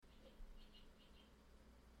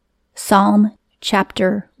Psalm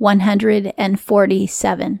chapter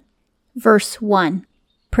 147, verse 1.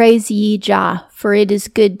 Praise ye Jah, for it is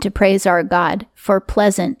good to praise our God, for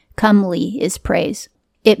pleasant, comely is praise.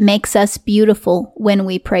 It makes us beautiful when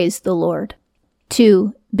we praise the Lord.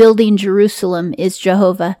 2. Building Jerusalem is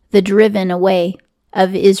Jehovah, the driven away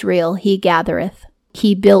of Israel he gathereth.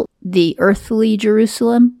 He built the earthly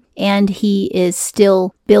Jerusalem, and he is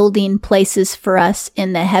still building places for us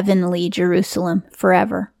in the heavenly Jerusalem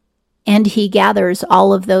forever. And he gathers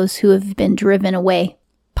all of those who have been driven away.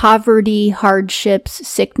 Poverty, hardships,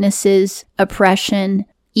 sicknesses, oppression,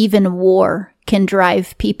 even war can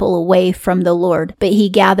drive people away from the Lord, but he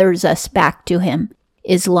gathers us back to him.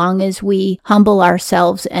 As long as we humble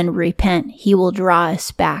ourselves and repent, he will draw us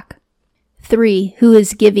back. 3. Who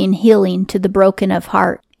is giving healing to the broken of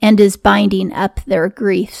heart and is binding up their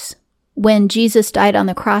griefs. When Jesus died on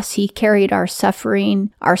the cross, he carried our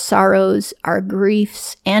suffering, our sorrows, our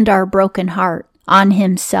griefs, and our broken heart on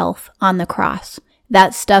himself on the cross.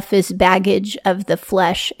 That stuff is baggage of the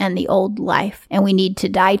flesh and the old life, and we need to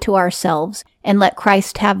die to ourselves and let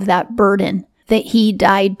Christ have that burden that he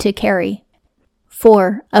died to carry.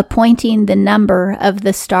 4. Appointing the number of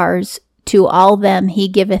the stars, to all them he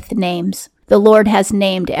giveth names. The Lord has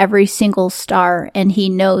named every single star, and he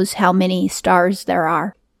knows how many stars there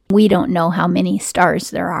are. We don't know how many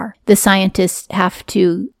stars there are. The scientists have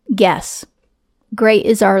to guess. Great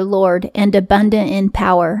is our Lord, and abundant in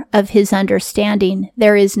power. Of his understanding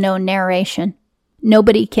there is no narration.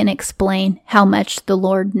 Nobody can explain how much the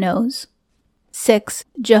Lord knows. 6.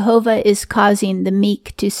 Jehovah is causing the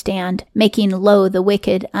meek to stand, making low the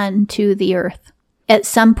wicked unto the earth. At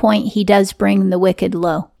some point, he does bring the wicked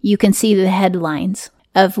low. You can see the headlines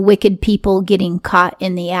of wicked people getting caught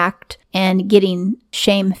in the act and getting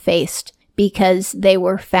shamefaced because they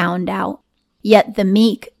were found out. Yet the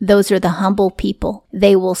meek, those are the humble people.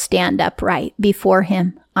 They will stand upright before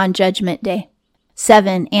him on Judgment Day.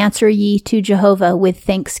 7. Answer ye to Jehovah with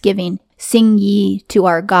thanksgiving. Sing ye to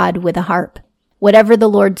our God with a harp. Whatever the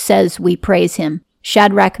Lord says, we praise him.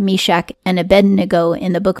 Shadrach, Meshach, and Abednego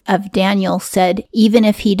in the book of Daniel said, even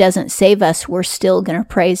if he doesn't save us, we're still going to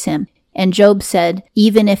praise him. And Job said,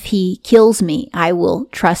 even if he kills me, I will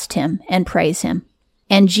trust him and praise him.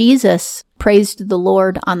 And Jesus praised the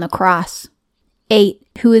Lord on the cross. 8.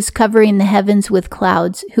 Who is covering the heavens with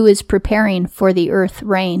clouds, who is preparing for the earth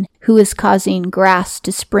rain, who is causing grass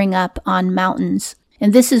to spring up on mountains.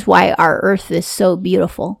 And this is why our earth is so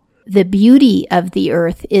beautiful. The beauty of the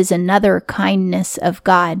earth is another kindness of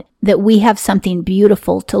God, that we have something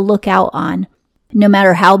beautiful to look out on. No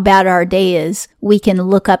matter how bad our day is, we can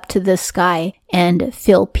look up to the sky and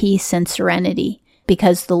feel peace and serenity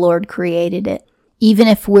because the Lord created it. Even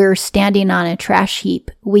if we're standing on a trash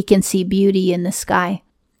heap, we can see beauty in the sky.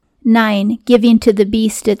 9. Giving to the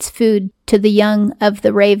beast its food, to the young of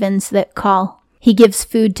the ravens that call. He gives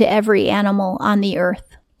food to every animal on the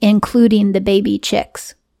earth, including the baby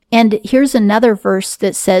chicks. And here's another verse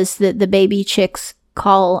that says that the baby chicks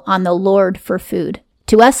call on the Lord for food.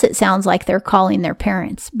 To us, it sounds like they're calling their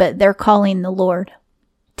parents, but they're calling the Lord.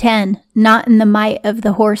 10. Not in the might of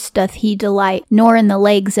the horse doth he delight, nor in the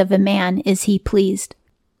legs of a man is he pleased.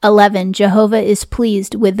 11. Jehovah is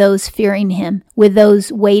pleased with those fearing him, with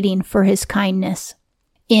those waiting for his kindness.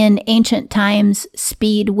 In ancient times,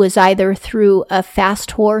 speed was either through a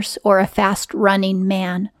fast horse or a fast-running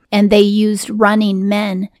man. And they used running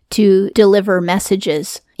men to deliver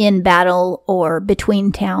messages in battle or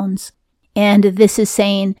between towns. And this is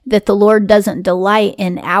saying that the Lord doesn't delight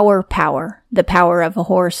in our power, the power of a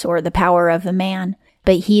horse or the power of a man,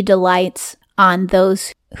 but he delights on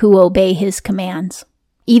those who obey his commands.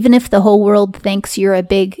 Even if the whole world thinks you're a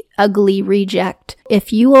big, ugly reject,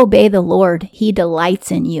 if you obey the Lord, he delights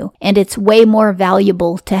in you. And it's way more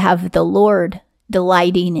valuable to have the Lord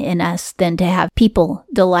delighting in us than to have people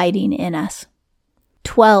delighting in us.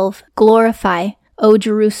 12. Glorify, O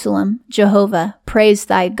Jerusalem, Jehovah. Praise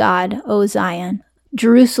thy God, O Zion.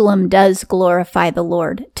 Jerusalem does glorify the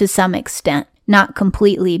Lord to some extent. Not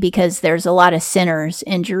completely, because there's a lot of sinners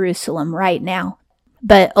in Jerusalem right now.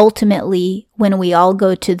 But ultimately, when we all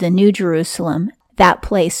go to the New Jerusalem, that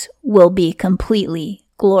place will be completely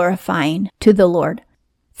glorifying to the Lord.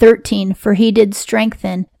 13. For he did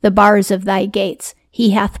strengthen the bars of thy gates.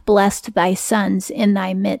 He hath blessed thy sons in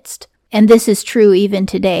thy midst. And this is true even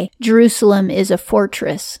today. Jerusalem is a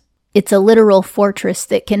fortress. It's a literal fortress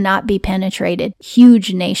that cannot be penetrated.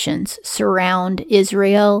 Huge nations surround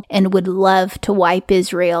Israel and would love to wipe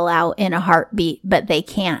Israel out in a heartbeat, but they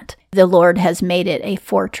can't. The Lord has made it a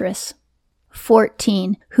fortress.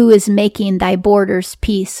 14. Who is making thy borders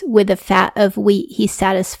peace, with the fat of wheat he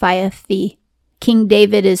satisfieth thee. King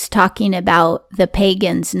David is talking about the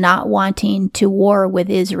pagans not wanting to war with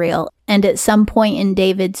Israel. And at some point in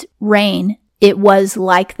David's reign, it was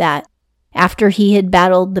like that. After he had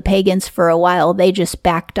battled the pagans for a while, they just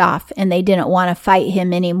backed off and they didn't want to fight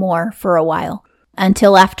him anymore for a while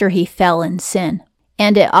until after he fell in sin.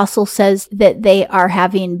 And it also says that they are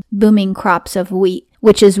having booming crops of wheat,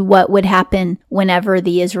 which is what would happen whenever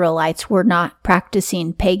the Israelites were not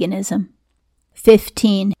practicing paganism.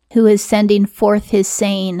 15. Who is sending forth his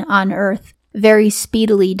saying on earth? Very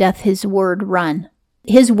speedily doth his word run.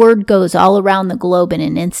 His word goes all around the globe in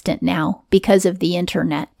an instant now because of the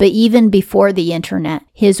internet. But even before the internet,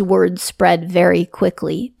 his word spread very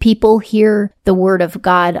quickly. People hear the word of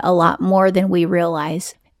God a lot more than we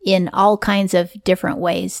realize in all kinds of different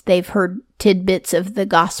ways. They've heard tidbits of the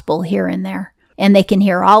gospel here and there, and they can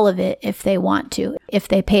hear all of it if they want to, if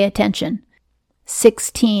they pay attention.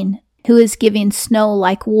 16. Who is giving snow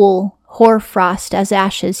like wool, hoarfrost as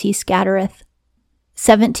ashes he scattereth.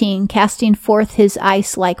 17. Casting forth his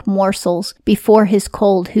ice like morsels, before his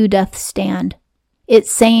cold who doth stand?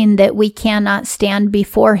 It's saying that we cannot stand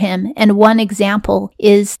before him, and one example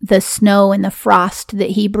is the snow and the frost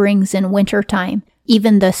that he brings in wintertime.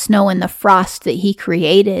 Even the snow and the frost that he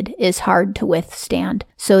created is hard to withstand.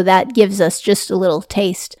 So that gives us just a little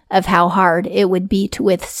taste of how hard it would be to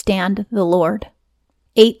withstand the Lord.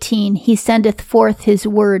 18. He sendeth forth his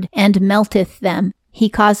word, and melteth them. He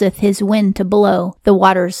causeth his wind to blow, the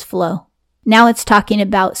waters flow. Now it's talking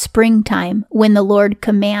about springtime, when the Lord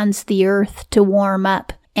commands the earth to warm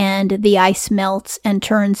up, and the ice melts and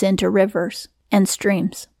turns into rivers and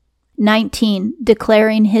streams. 19.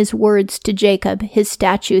 Declaring his words to Jacob, his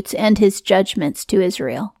statutes and his judgments to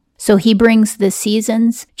Israel. So he brings the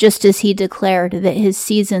seasons, just as he declared that his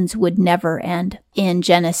seasons would never end in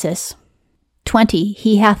Genesis. 20.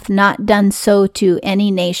 He hath not done so to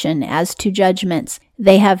any nation as to judgments.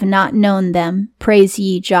 They have not known them. Praise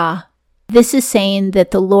ye Jah. This is saying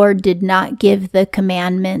that the Lord did not give the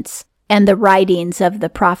commandments and the writings of the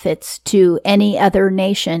prophets to any other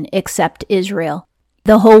nation except Israel.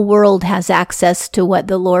 The whole world has access to what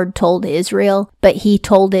the Lord told Israel, but he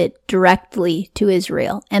told it directly to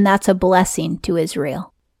Israel, and that's a blessing to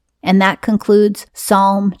Israel. And that concludes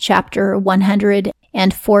Psalm chapter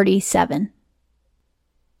 147.